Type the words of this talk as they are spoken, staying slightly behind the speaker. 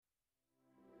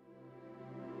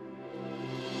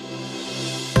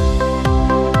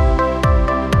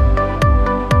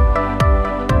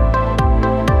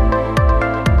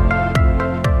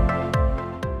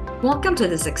Welcome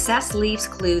to the Success Leaves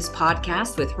Clues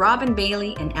podcast with Robin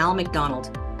Bailey and Al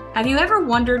McDonald. Have you ever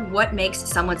wondered what makes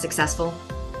someone successful?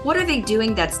 What are they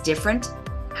doing that's different?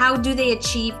 How do they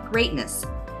achieve greatness?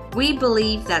 We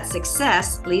believe that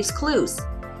success leaves clues.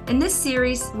 In this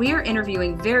series, we are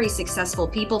interviewing very successful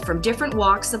people from different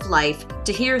walks of life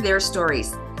to hear their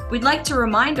stories. We'd like to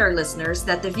remind our listeners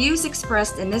that the views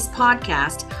expressed in this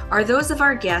podcast are those of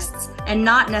our guests and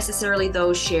not necessarily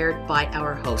those shared by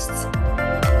our hosts.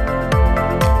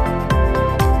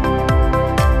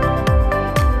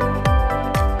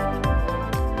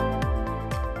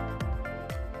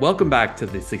 Welcome back to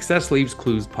the Success Leaves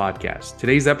Clues podcast.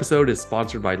 Today's episode is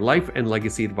sponsored by Life and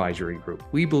Legacy Advisory Group.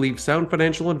 We believe sound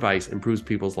financial advice improves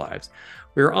people's lives.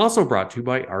 We are also brought to you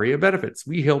by ARIA Benefits.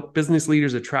 We help business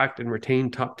leaders attract and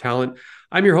retain top talent.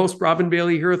 I'm your host, Robin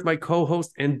Bailey, here with my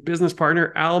co-host and business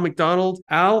partner, Al McDonald.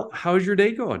 Al, how's your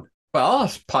day going? Well,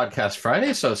 it's Podcast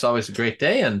Friday, so it's always a great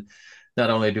day. And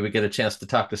not only do we get a chance to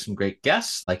talk to some great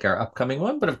guests like our upcoming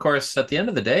one, but of course, at the end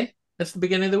of the day, it's the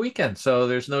beginning of the weekend, so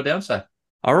there's no downside.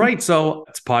 All right, so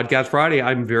it's Podcast Friday.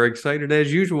 I'm very excited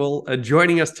as usual.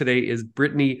 Joining us today is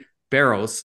Brittany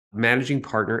Barros, managing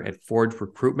partner at Forge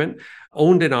Recruitment,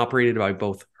 owned and operated by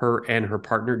both her and her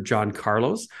partner, John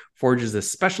Carlos. Forge is a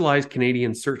specialized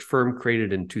Canadian search firm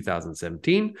created in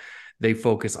 2017. They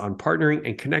focus on partnering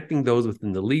and connecting those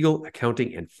within the legal,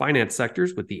 accounting, and finance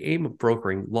sectors with the aim of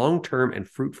brokering long-term and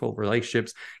fruitful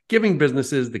relationships, giving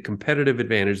businesses the competitive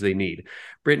advantage they need.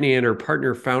 Brittany and her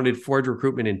partner founded Forge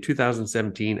Recruitment in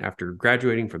 2017 after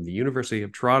graduating from the University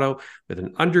of Toronto with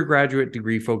an undergraduate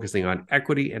degree focusing on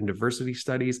equity and diversity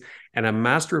studies and a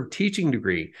Master of Teaching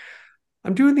degree.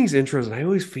 I'm doing these intros and I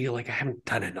always feel like I haven't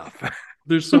done enough.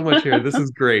 There's so much here. This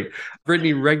is great.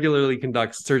 Brittany regularly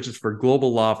conducts searches for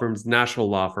global law firms,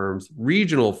 national law firms,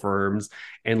 regional firms,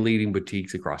 and leading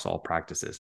boutiques across all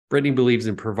practices. Brittany believes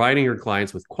in providing her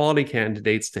clients with quality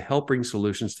candidates to help bring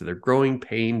solutions to their growing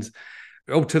pains.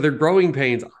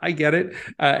 I get it.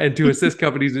 And to assist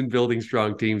companies in building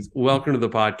strong teams. Welcome to the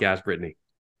podcast, Brittany.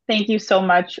 Thank you so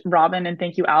much, Robin. And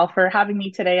thank you, Al, for having me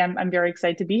today. I'm very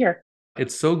excited to be here.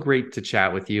 It's so great to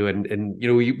chat with you. And you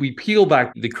know, we peel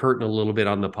back the curtain a little bit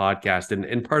on the podcast.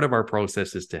 And part of our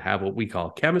process is to have what we call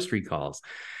chemistry calls,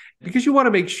 because you want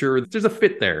to make sure that there's a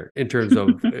fit there in terms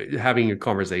of having a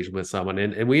conversation with someone.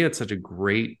 And we had such a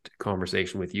great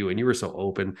conversation with you, and you were so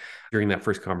open during that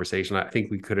first conversation. I think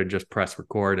we could have just pressed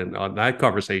record and on that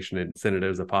conversation and sent it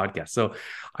as a podcast. So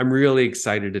I'm really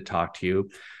excited to talk to you.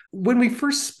 When we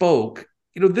first spoke,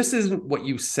 you know, this isn't what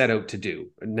you set out to do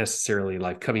necessarily,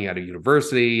 like coming out of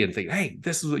university and thinking, hey,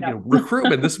 this is what,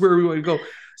 recruitment, this is where we want to go.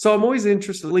 So I'm always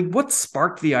interested, like, what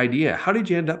sparked the idea? How did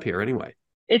you end up here anyway?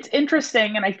 It's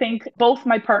interesting. And I think both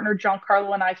my partner, John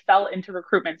Carlo, and I fell into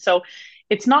recruitment. So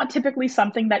it's not typically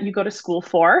something that you go to school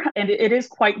for, and it is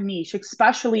quite niche,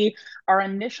 especially our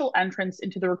initial entrance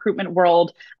into the recruitment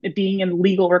world, being in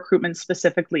legal recruitment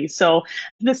specifically. So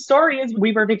the story is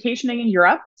we were vacationing in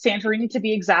Europe, Santorini to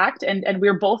be exact, and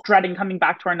we were both dreading coming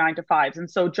back to our 9-to-5s.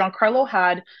 And so Giancarlo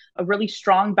had a really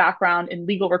strong background in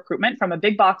legal recruitment from a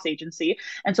big box agency.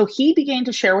 And so he began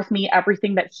to share with me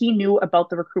everything that he knew about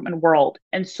the recruitment world.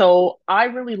 And so I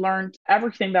really learned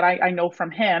everything that I know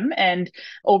from him. And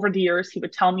over the years, he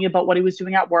would tell me about what he was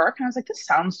doing at work. And I was like, this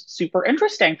sounds super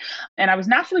interesting. And I was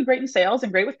naturally great in sales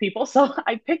and great with people. So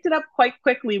I picked it up quite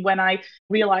quickly when I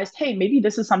realized, hey, maybe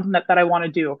this is something that I want to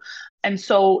do. And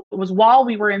so it was while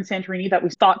we were in Santorini that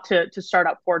we thought to start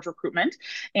up Forge Recruitment.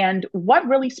 And what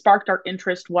really sparked our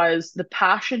interest was the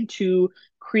passion to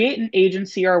create an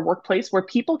agency or a workplace where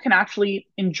people can actually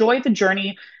enjoy the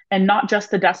journey and not just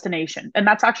the destination. And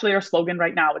that's actually our slogan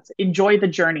right now. It's enjoy the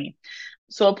journey.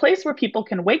 So a place where people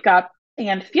can wake up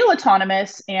and feel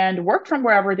autonomous and work from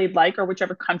wherever they'd like or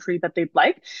whichever country that they'd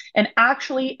like and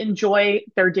actually enjoy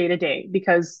their day-to-day,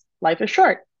 because life is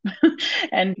short.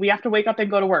 And we have to wake up and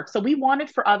go to work. So we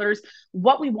wanted for others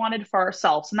what we wanted for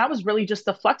ourselves. And that was really just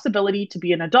the flexibility to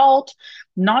be an adult,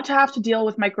 not to have to deal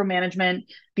with micromanagement,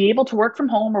 be able to work from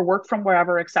home or work from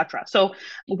wherever, etc. So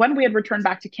when we had returned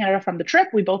back to Canada from the trip,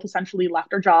 we both essentially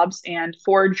left our jobs, and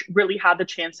Forge really had the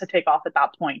chance to take off at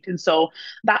that point. And so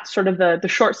that's sort of the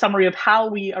short summary of how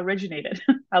we originated,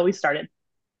 how we started.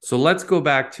 So let's go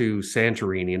back to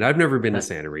Santorini, and I've never been to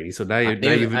Santorini. So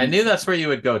I knew that's where you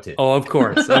would go to. Oh, of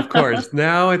course.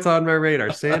 Now it's on my radar.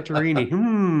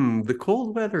 Santorini. The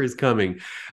cold weather is coming,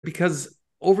 because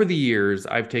over the years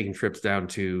I've taken trips down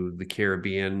to the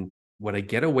Caribbean. When I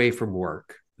get away from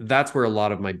work, that's where a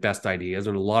lot of my best ideas,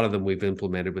 and a lot of them we've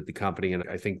implemented with the company, and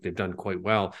I think they've done quite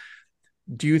well.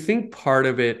 Do you think part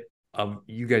of it, of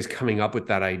you guys coming up with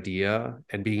that idea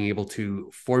and being able to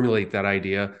formulate that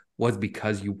idea, was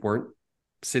because you weren't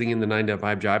sitting in the 9 to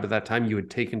 5 job at that time, you had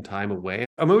taken time away.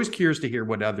 I'm always curious to hear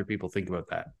what other people think about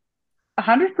that.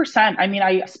 100%. I mean,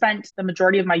 I spent the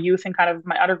majority of my youth in kind of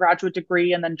my undergraduate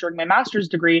degree, and then during my master's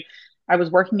degree, I was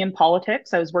working in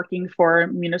politics. I was working for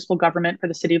municipal government for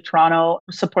the city of Toronto,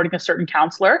 supporting a certain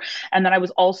councillor. And then I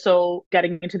was also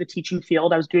getting into the teaching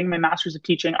field. I was doing my master's of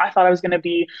teaching. I thought I was going to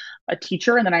be a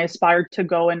teacher. And then I aspired to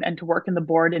go and to work in the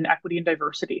board in equity and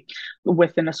diversity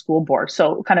within a school board.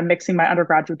 So kind of mixing my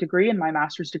undergraduate degree and my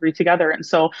master's degree together. And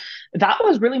so that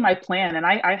was really my plan. And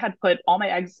I had put all my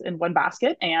eggs in one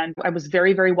basket, and I was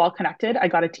very, very well connected. I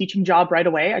got a teaching job right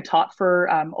away. I taught for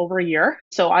over a year.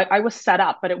 So I was set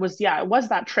up, but it was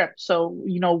that trip. So,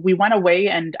 we went away,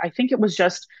 and I think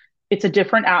it's a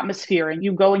different atmosphere, and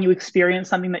you go and you experience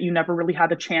something that you never really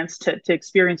had a chance to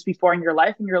experience before in your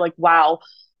life. And you're like, wow,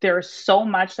 there's so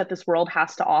much that this world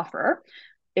has to offer.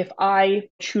 If I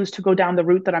choose to go down the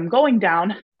route that I'm going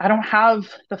down, I don't have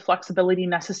the flexibility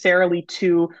necessarily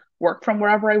to work from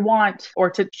wherever I want,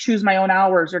 or to choose my own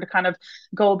hours, or to kind of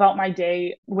go about my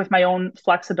day with my own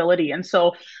flexibility. And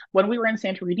so when we were in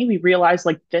Santorini, we realized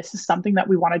like this is something that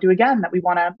we want to do again, that we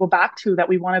want to go back to, that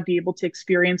we want to be able to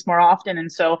experience more often.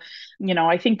 And so,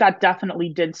 I think that definitely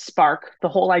did spark the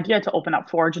whole idea to open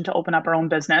up Forge and to open up our own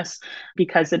business,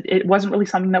 because it wasn't really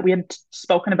something that we had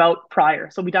spoken about prior.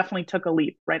 So we definitely took a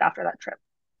leap right after that trip.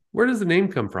 Where does the name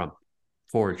come from,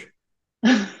 Forge?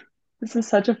 This is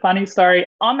such a funny story.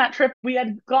 On that trip, we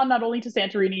had gone not only to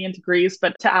Santorini and to Greece,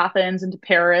 but to Athens and to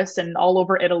Paris and all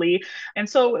over Italy. And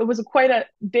so it was quite a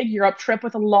big Europe trip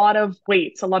with a lot of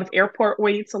waits, a lot of airport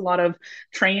waits, a lot of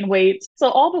train waits. So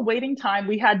all the waiting time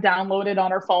we had downloaded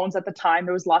on our phones at the time,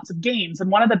 there was lots of games. And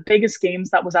one of the biggest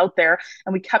games that was out there,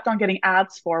 and we kept on getting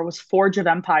ads for, was Forge of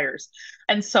Empires.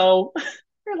 And so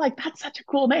we're like, that's such a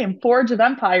cool name, Forge of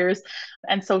Empires.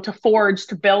 And so to forge,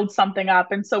 to build something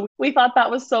up. And so we thought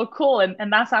that was so cool.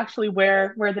 And that's actually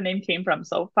where the name came from.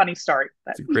 So funny story.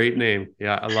 It's a great name.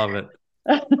 Yeah, I love it.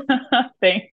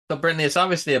 Thanks. So Brittany, it's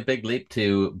obviously a big leap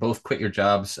to both quit your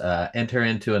jobs, enter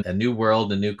into a new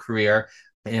world, a new career.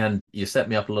 And you set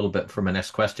me up a little bit for my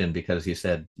next question, because you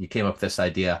said you came up with this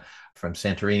idea from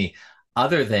Santorini.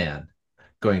 Other than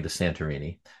going to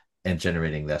Santorini and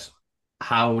generating this,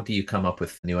 how do you come up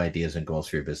with new ideas and goals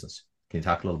for your business? Can you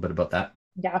talk a little bit about that?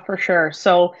 Yeah, for sure.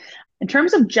 So in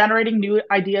terms of generating new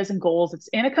ideas and goals, it's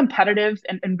in a competitive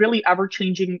and really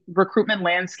ever-changing recruitment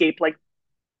landscape. Like,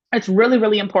 it's really,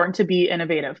 really important to be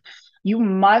innovative. You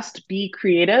must be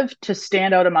creative to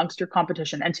stand out amongst your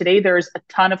competition. And today there's a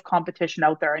ton of competition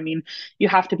out there. I mean, you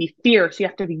have to be fierce, you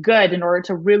have to be good in order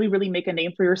to really, really make a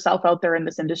name for yourself out there in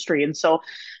this industry. And so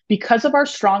because of our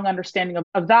strong understanding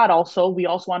of that, we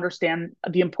also understand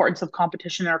the importance of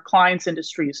competition in our clients'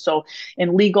 industries. So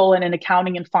in legal and in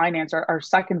accounting and finance, our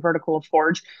second vertical of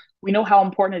Forge, we know how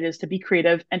important it is to be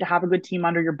creative and to have a good team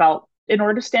under your belt in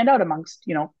order to stand out amongst,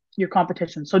 your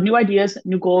competition. So new ideas,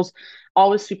 new goals,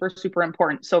 always super, super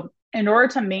important. So in order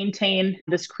to maintain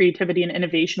this creativity and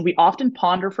innovation, we often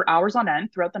ponder for hours on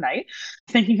end throughout the night,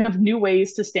 thinking of new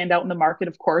ways to stand out in the market,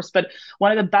 of course. But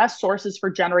one of the best sources for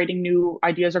generating new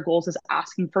ideas or goals is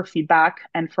asking for feedback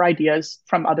and for ideas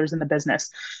from others in the business.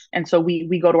 And so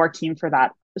we go to our team for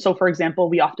that. So for example,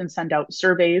 we often send out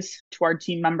surveys to our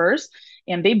team members,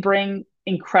 and they bring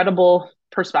incredible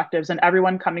perspectives, and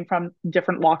everyone coming from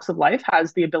different walks of life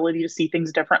has the ability to see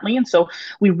things differently. And so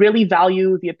we really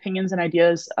value the opinions and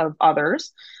ideas of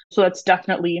others. So that's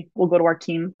definitely, we'll go to our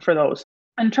team for those.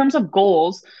 In terms of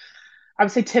goals, I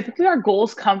would say typically our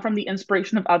goals come from the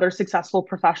inspiration of other successful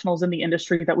professionals in the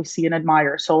industry that we see and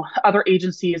admire. So other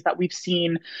agencies that we've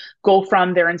seen go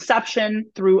from their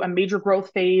inception through a major growth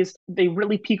phase, they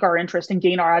really pique our interest and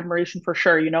gain our admiration for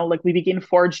sure. Like we began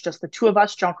Forge, just the two of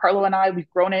us, Giancarlo and I. We've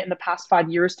grown it in the past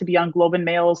 5 years to be on Globe and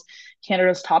Mail's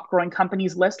Canada's top growing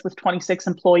companies list with 26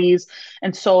 employees.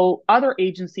 And so other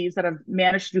agencies that have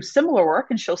managed to do similar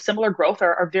work and show similar growth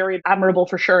are very admirable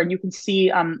for sure. And you can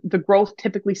see the growth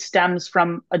typically stems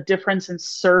from a difference in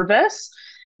service,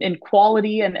 in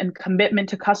quality and commitment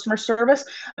to customer service,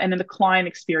 and in the client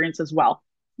experience as well.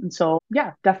 And so,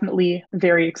 yeah, definitely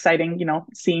very exciting,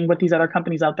 seeing what these other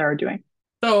companies out there are doing.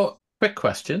 So, quick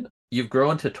question. You've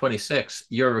grown to 26.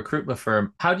 You're a recruitment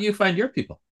firm. How do you find your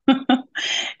people?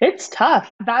 It's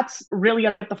tough. That's really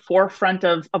at the forefront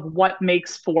of what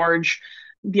makes Forge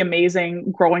the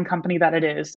amazing growing company that it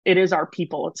is. It is our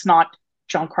people. It's not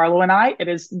Giancarlo and I, it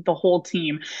is the whole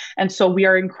team. And so we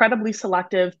are incredibly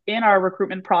selective in our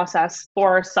recruitment process for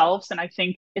ourselves. And I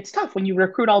think it's tough when you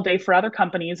recruit all day for other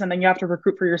companies and then you have to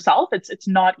recruit for yourself. It's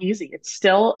not easy. It's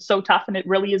still so tough, and it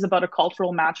really is about a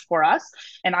cultural match for us.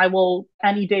 And I will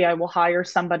any day I will hire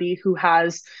somebody who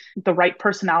has the right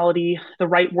personality, the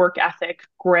right work ethic,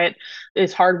 grit,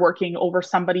 is hardworking over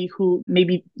somebody who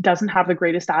maybe doesn't have the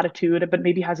greatest attitude, but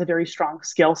maybe has a very strong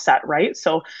skill set, right?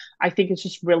 So I think it's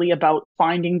just really about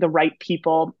finding the right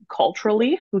people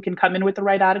culturally who can come in with the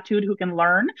right attitude, who can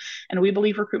learn. And we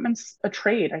believe recruitment's a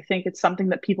trade. I think it's something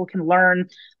that people can learn.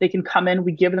 They can come in,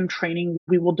 we give them training,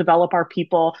 we will develop our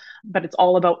people, but it's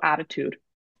all about attitude.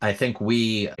 I think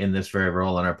we, in this very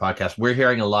role on our podcast, we're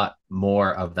hearing a lot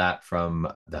more of that from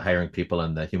the hiring people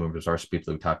and the human resource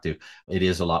people we talk to. It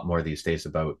is a lot more these days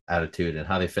about attitude and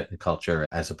how they fit in the culture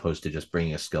as opposed to just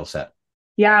bringing a skill set.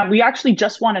 Yeah, we actually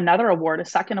just won another award, a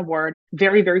second award,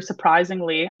 very, very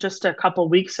surprisingly, just a couple of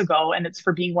weeks ago. And it's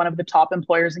for being one of the top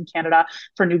employers in Canada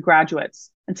for new graduates.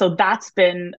 And so that's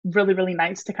been really, really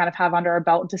nice to kind of have under our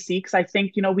belt to see, because I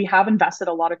think, we have invested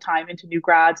a lot of time into new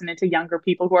grads and into younger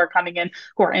people who are coming in,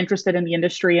 who are interested in the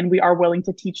industry, and we are willing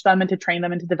to teach them and to train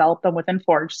them and to develop them within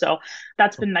Forge. So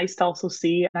that's been nice to also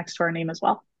see next to our name as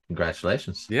well.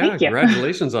 Congratulations. Yeah,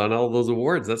 congratulations on all those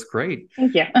awards. That's great.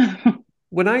 Thank you.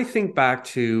 When I think back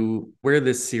to where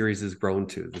this series has grown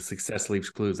to, the Success Leaves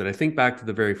Clues, and I think back to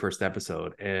the very first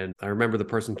episode, and I remember the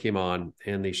person came on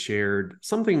and they shared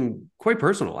something quite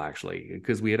personal, actually,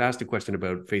 because we had asked a question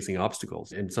about facing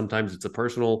obstacles. And sometimes it's a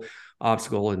personal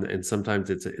obstacle and sometimes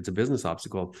it's a business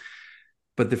obstacle.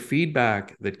 But the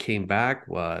feedback that came back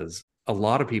was a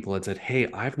lot of people had said,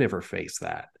 hey, I've never faced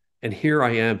that. And here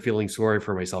I am feeling sorry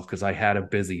for myself because I had a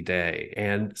busy day.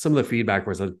 And some of the feedback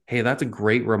was, hey, that's a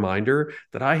great reminder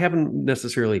that I haven't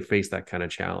necessarily faced that kind of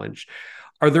challenge.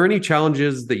 Are there any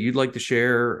challenges that you'd like to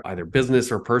share, either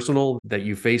business or personal, that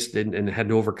you faced and had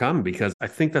to overcome? Because I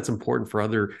think that's important for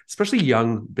other, especially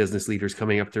young business leaders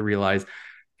coming up, to realize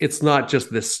it's not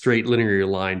just this straight linear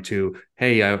line to,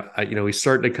 hey, we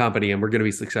start a company and we're going to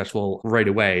be successful right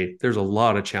away. There's a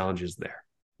lot of challenges there.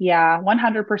 Yeah,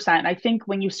 100%. I think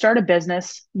when you start a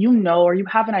business, or you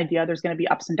have an idea, there's going to be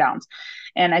ups and downs.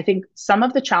 And I think some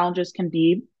of the challenges can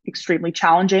be extremely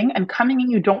challenging, and coming in,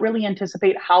 you don't really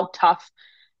anticipate how tough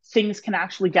things can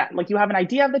actually get. Like, you have an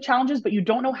idea of the challenges, but you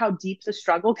don't know how deep the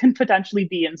struggle can potentially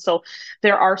be. And so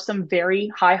there are some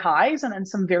very high highs and then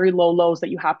some very low lows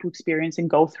that you have to experience and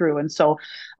go through. And so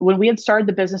when we had started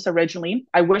the business originally,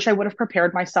 I wish I would have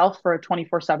prepared myself for a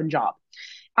 24/7 job.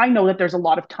 I know that there's a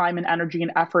lot of time and energy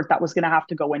and effort that was going to have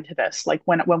to go into this, like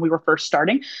when we were first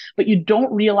starting, but you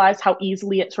don't realize how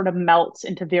easily it sort of melts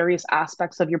into various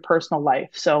aspects of your personal life.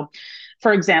 So,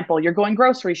 for example, you're going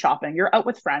grocery shopping, you're out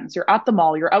with friends, you're at the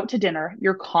mall, you're out to dinner,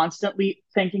 you're constantly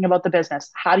thinking about the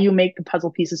business. How do you make the puzzle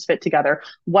pieces fit together?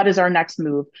 What is our next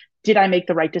move? Did I make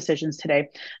the right decisions today?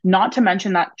 Not to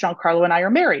mention that Giancarlo and I are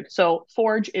married. So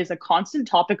Forge is a constant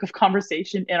topic of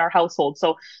conversation in our household.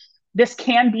 So this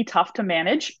can be tough to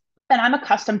manage. And I'm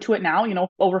accustomed to it now,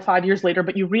 over 5 years later,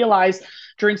 but you realize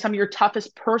during some of your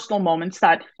toughest personal moments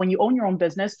that when you own your own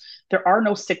business, there are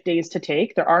no sick days to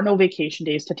take, there are no vacation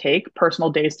days to take, personal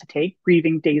days to take,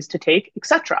 grieving days to take,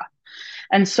 etc.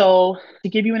 And so to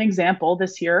give you an example,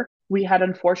 this year, we had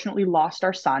unfortunately lost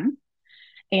our son.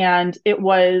 And it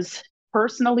was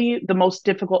personally the most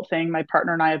difficult thing my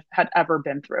partner and I had ever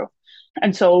been through.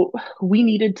 And so we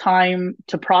needed time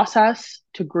to process,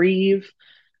 to grieve,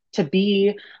 to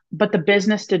be, but the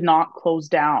business did not close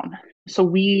down. So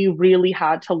we really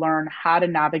had to learn how to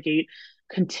navigate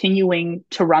continuing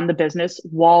to run the business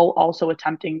while also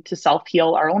attempting to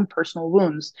self-heal our own personal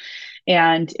wounds.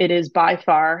 And it is by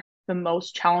far the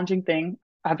most challenging thing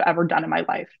I've ever done in my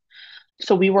life.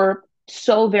 So we were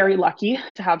so very lucky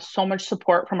to have so much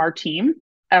support from our team.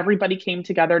 Everybody came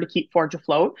together to keep Forge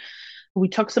afloat. We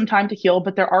took some time to heal,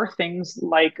 but there are things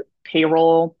like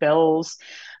payroll, bills,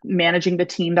 managing the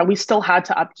team that we still had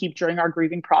to upkeep during our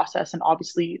grieving process, and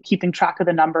obviously keeping track of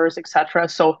the numbers, etc.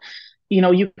 So,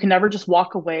 you can never just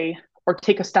walk away or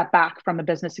take a step back from a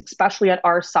business, especially at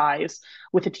our size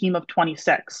with a team of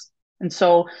 26. And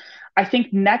so I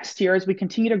think next year, as we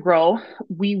continue to grow,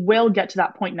 we will get to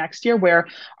that point next year where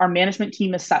our management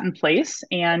team is set in place.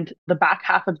 And the back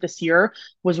half of this year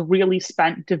was really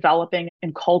spent developing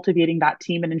and cultivating that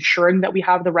team and ensuring that we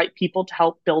have the right people to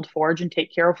help build Forge and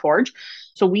take care of Forge.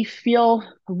 So we feel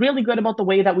really good about the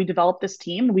way that we developed this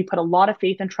team. We put a lot of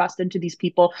faith and trust into these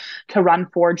people to run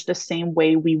Forge the same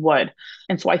way we would.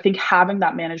 And so I think having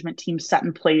that management team set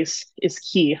in place is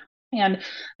key. And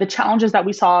the challenges that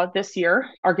we saw this year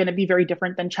are going to be very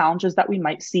different than challenges that we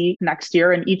might see next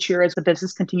year. And each year, as the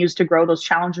business continues to grow, those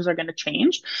challenges are going to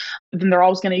change. Then they're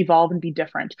always going to evolve and be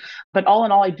different. But all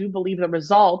in all, I do believe the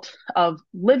result of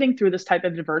living through this type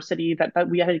of adversity that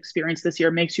we had experienced this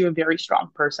year makes you a very strong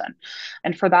person.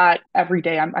 And for that, every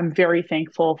day, I'm very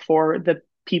thankful for the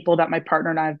people that my partner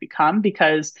and I have become,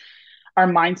 because our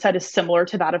mindset is similar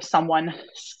to that of someone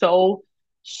so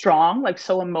strong, like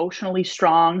so emotionally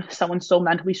strong, someone so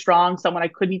mentally strong, someone I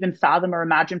couldn't even fathom or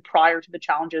imagine prior to the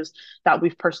challenges that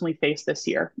we've personally faced this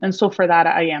year. And so for that,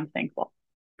 I am thankful.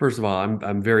 First of all,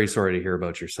 I'm very sorry to hear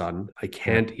about your son. I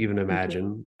can't even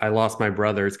imagine. I lost my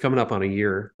brother. It's coming up on a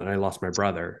year that I lost my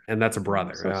brother, and that's a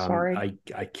brother. I'm so sorry.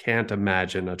 I can't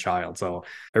imagine a child. So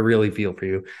I really feel for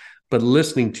you. But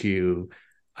listening to you,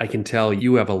 I can tell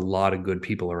you have a lot of good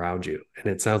people around you. And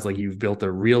it sounds like you've built a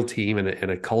real team and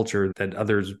a culture that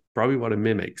others probably want to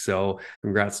mimic. So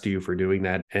congrats to you for doing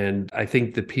that. And I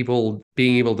think the people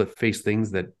being able to face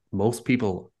things that most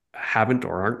people haven't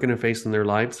or aren't going to face in their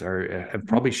lives have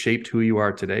probably shaped who you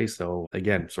are today. So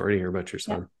again, sorry to hear about your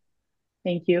son.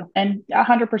 Yeah. Thank you. And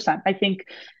 100%. I think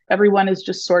everyone is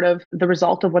just sort of the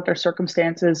result of what their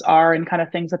circumstances are and kind of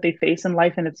things that they face in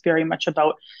life. And it's very much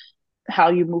about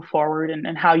how you move forward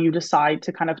and how you decide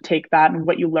to kind of take that and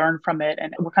what you learn from it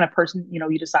and what kind of person,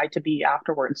 you decide to be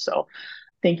afterwards. So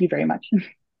thank you very much.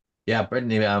 Yeah,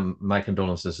 Brittany, my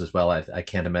condolences as well. I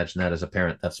can't imagine that as a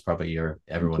parent. That's probably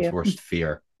everyone's worst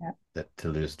fear, to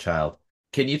lose a child.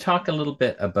 Can you talk a little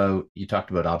bit about, you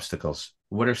talked about obstacles.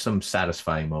 What are some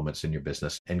satisfying moments in your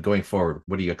business? And going forward,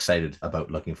 what are you excited about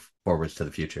looking forwards to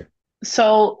the future?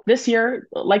 So this year,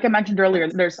 like I mentioned earlier,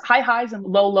 there's high highs and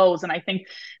low lows. And I think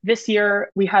this year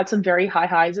we had some very high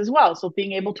highs as well. So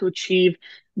being able to achieve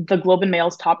the Globe and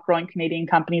Mail's Top Growing Canadian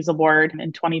Companies Award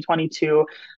in 2022,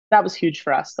 that was huge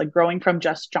for us. Like growing from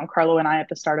just Giancarlo and I at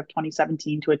the start of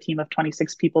 2017 to a team of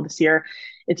 26 people this year,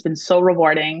 it's been so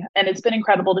rewarding. And it's been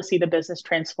incredible to see the business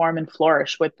transform and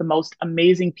flourish with the most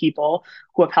amazing people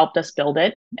who have helped us build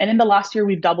it. And in the last year,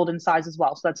 we've doubled in size as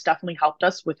well. So that's definitely helped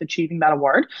us with achieving that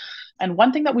award. And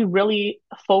one thing that we really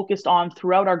focused on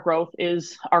throughout our growth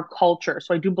is our culture.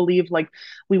 So I do believe like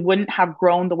we wouldn't have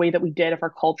grown the way that we did if our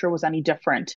culture was any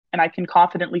different. And I can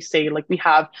confidently say like we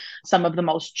have some of the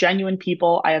most genuine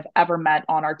people I have ever met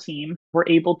on our team. We're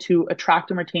able to attract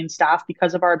and retain staff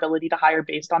because of our ability to hire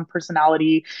based on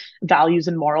personality, values,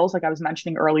 and morals. Like I was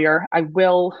mentioning earlier, I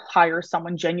will hire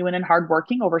someone genuine and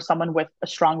hardworking over someone with a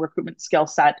strong recruitment skill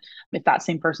set if that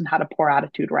same person had a poor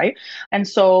attitude, right? And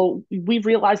so we've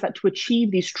realized that to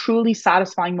achieve these truly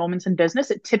satisfying moments in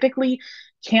business, it typically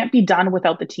can't be done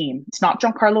without the team. It's not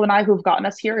Giancarlo and I who have gotten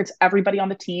us here. It's everybody on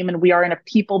the team. And we are in a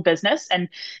people business, and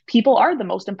people are the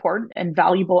most important and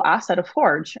valuable asset of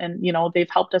Forge. And, they've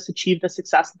helped us achieve the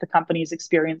success that the company's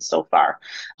experienced so far.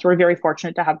 So we're very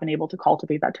fortunate to have been able to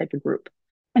cultivate that type of group.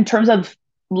 In terms of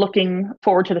looking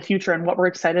forward to the future and what we're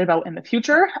excited about in the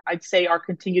future, I'd say our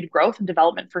continued growth and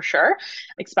development for sure,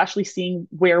 especially seeing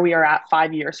where we are at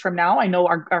 5 years from now. I know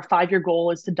our 5-year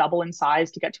goal is to double in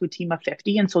size to get to a team of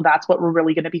 50. And so that's what we're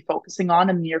really going to be focusing on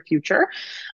in the near future.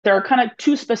 There are kind of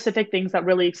 2 specific things that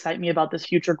really excite me about this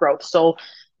future growth. So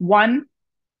one,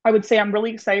 I would say I'm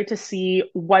really excited to see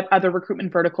what other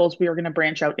recruitment verticals we are going to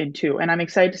branch out into. And I'm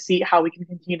excited to see how we can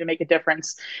continue to make a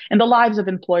difference in the lives of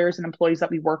employers and employees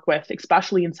that we work with,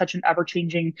 especially in such an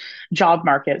ever-changing job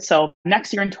market. So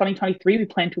next year in 2023, we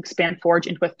plan to expand Forge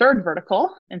into a 3rd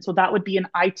vertical. And so that would be an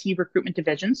IT recruitment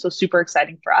division. So super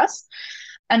exciting for us.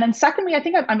 And then secondly, I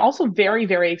think I'm also very,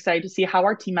 very excited to see how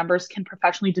our team members can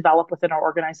professionally develop within our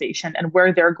organization and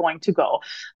where they're going to go.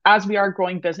 As we are a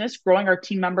growing business, growing our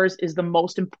team members is the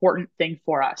most important thing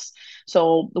for us.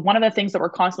 So one of the things that we're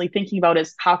constantly thinking about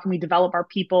is how can we develop our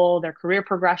people, their career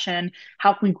progression,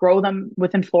 how can we grow them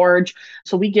within Forge?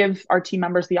 So we give our team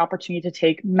members the opportunity to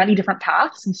take many different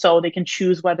paths. And so they can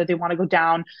choose whether they want to go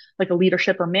down like a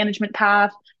leadership or management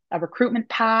path, a recruitment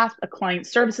path, a client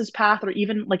services path, or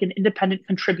even like an independent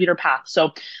contributor path.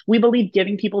 So we believe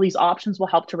giving people these options will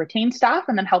help to retain staff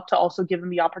and then help to also give them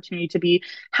the opportunity to be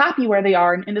happy where they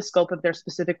are and in the scope of their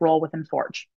specific role within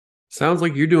Forge. Sounds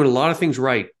like you're doing a lot of things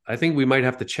right. I think we might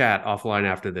have to chat offline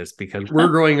after this because we're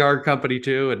growing our company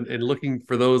too and looking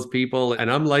for those people. And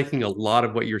I'm liking a lot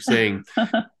of what you're saying.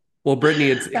 Well, Brittany,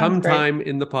 it's come time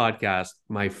in the podcast,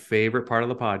 my favorite part of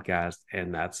the podcast,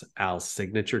 and that's Al's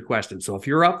signature question. So if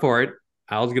you're up for it,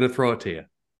 Al's going to throw it to you.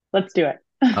 Let's do it.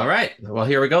 All right. Well,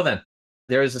 here we go then.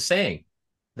 There is a saying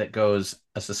that goes,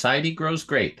 a society grows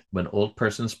great when old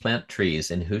persons plant trees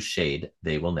in whose shade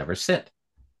they will never sit.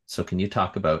 So can you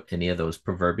talk about any of those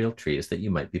proverbial trees that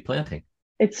you might be planting?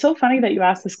 It's so funny that you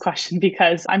asked this question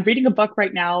because I'm reading a book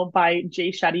right now by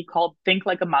Jay Shetty called Think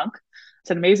Like a Monk.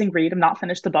 It's an amazing read. I'm not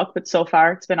finished the book, but so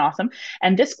far it's been awesome.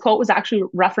 And this quote was actually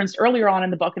referenced earlier on in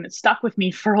the book and it stuck with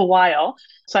me for a while.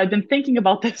 So I've been thinking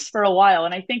about this for a while.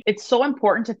 And I think it's so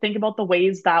important to think about the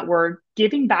ways that we're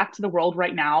giving back to the world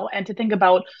right now and to think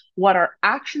about what our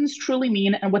actions truly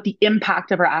mean and what the impact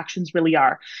of our actions really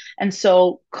are. And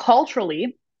so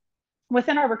culturally,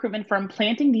 within our recruitment firm,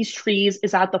 planting these trees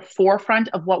is at the forefront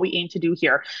of what we aim to do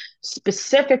here.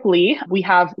 Specifically, we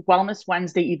have Wellness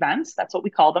Wednesday events. That's what we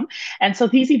call them. And so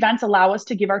these events allow us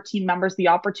to give our team members the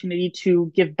opportunity to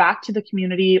give back to the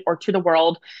community or to the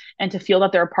world and to feel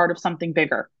that they're a part of something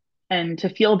bigger and to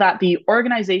feel that the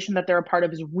organization that they're a part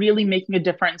of is really making a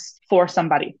difference for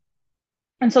somebody.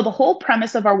 And so the whole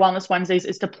premise of our Wellness Wednesdays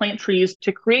is to plant trees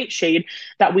to create shade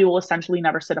that we will essentially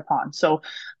never sit upon. So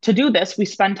to do this, we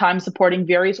spend time supporting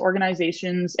various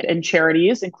organizations and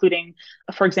charities, including,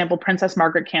 for example, Princess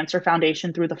Margaret Cancer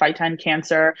Foundation through the Fight to End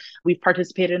Cancer. We've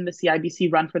participated in the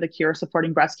CIBC Run for the Cure,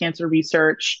 supporting breast cancer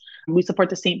research. We support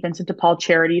the St. Vincent de Paul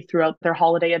charity throughout their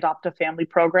Holiday Adopt a Family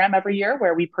program every year,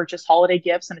 where we purchase holiday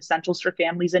gifts and essentials for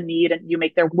families in need, and you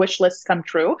make their wish lists come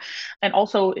true. And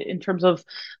also in terms of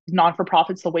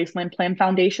non-for-profit, the Wasteland Plan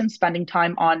Foundation, spending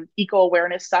time on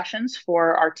eco-awareness sessions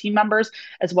for our team members,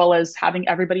 as well as having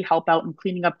everybody help out in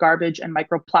cleaning up garbage and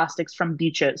microplastics from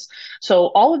beaches. So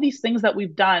all of these things that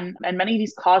we've done and many of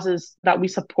these causes that we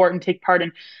support and take part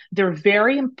in, they're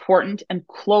very important and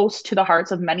close to the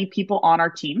hearts of many people on our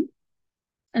team.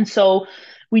 And so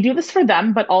we do this for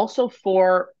them, but also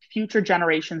for future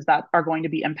generations that are going to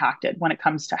be impacted when it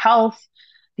comes to health,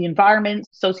 the environment,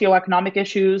 socioeconomic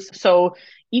issues. So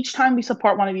each time we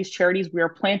support one of these charities, we are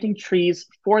planting trees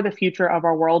for the future of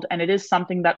our world. And it is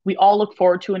something that we all look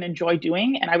forward to and enjoy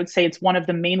doing. And I would say it's one of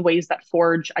the main ways that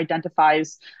Forge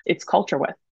identifies its culture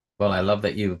with. Well, I love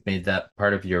that you've made that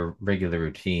part of your regular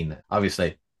routine.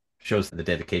 Obviously, shows the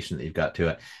dedication that you've got to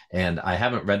it. And I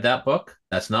haven't read that book.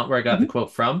 That's not where I got the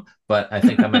quote from, but I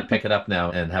think I might pick it up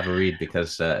now and have a read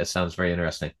because it sounds very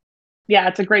interesting. Yeah,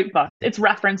 it's a great book. It's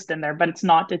referenced in there, but it's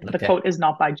not, the quote is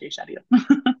not by Jay Shetty.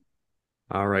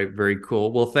 All right, very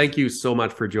cool. Well, thank you so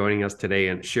much for joining us today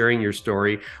and sharing your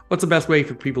story. What's the best way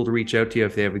for people to reach out to you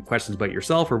if they have any questions about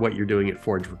yourself or what you're doing at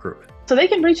Forge Recruitment? So they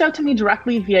can reach out to me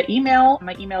directly via email.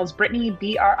 My email is Brittany,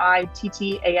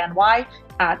 BRITTANY,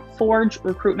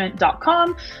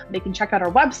 @forgerecruitment.com. They can check out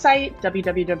our website,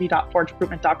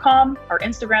 www.forgerecruitment.com, our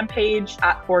Instagram page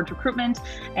 @forgerecruitment,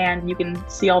 and you can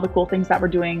see all the cool things that we're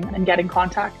doing and get in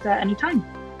contact anytime.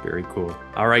 Very cool.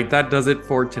 All right, that does it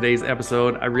for today's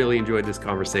episode. I really enjoyed this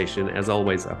conversation. As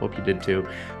always, I hope you did too.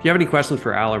 If you have any questions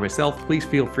for Al or myself, please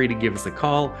feel free to give us a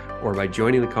call or by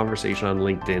joining the conversation on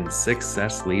LinkedIn.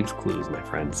 Success leaves clues, my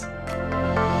friends.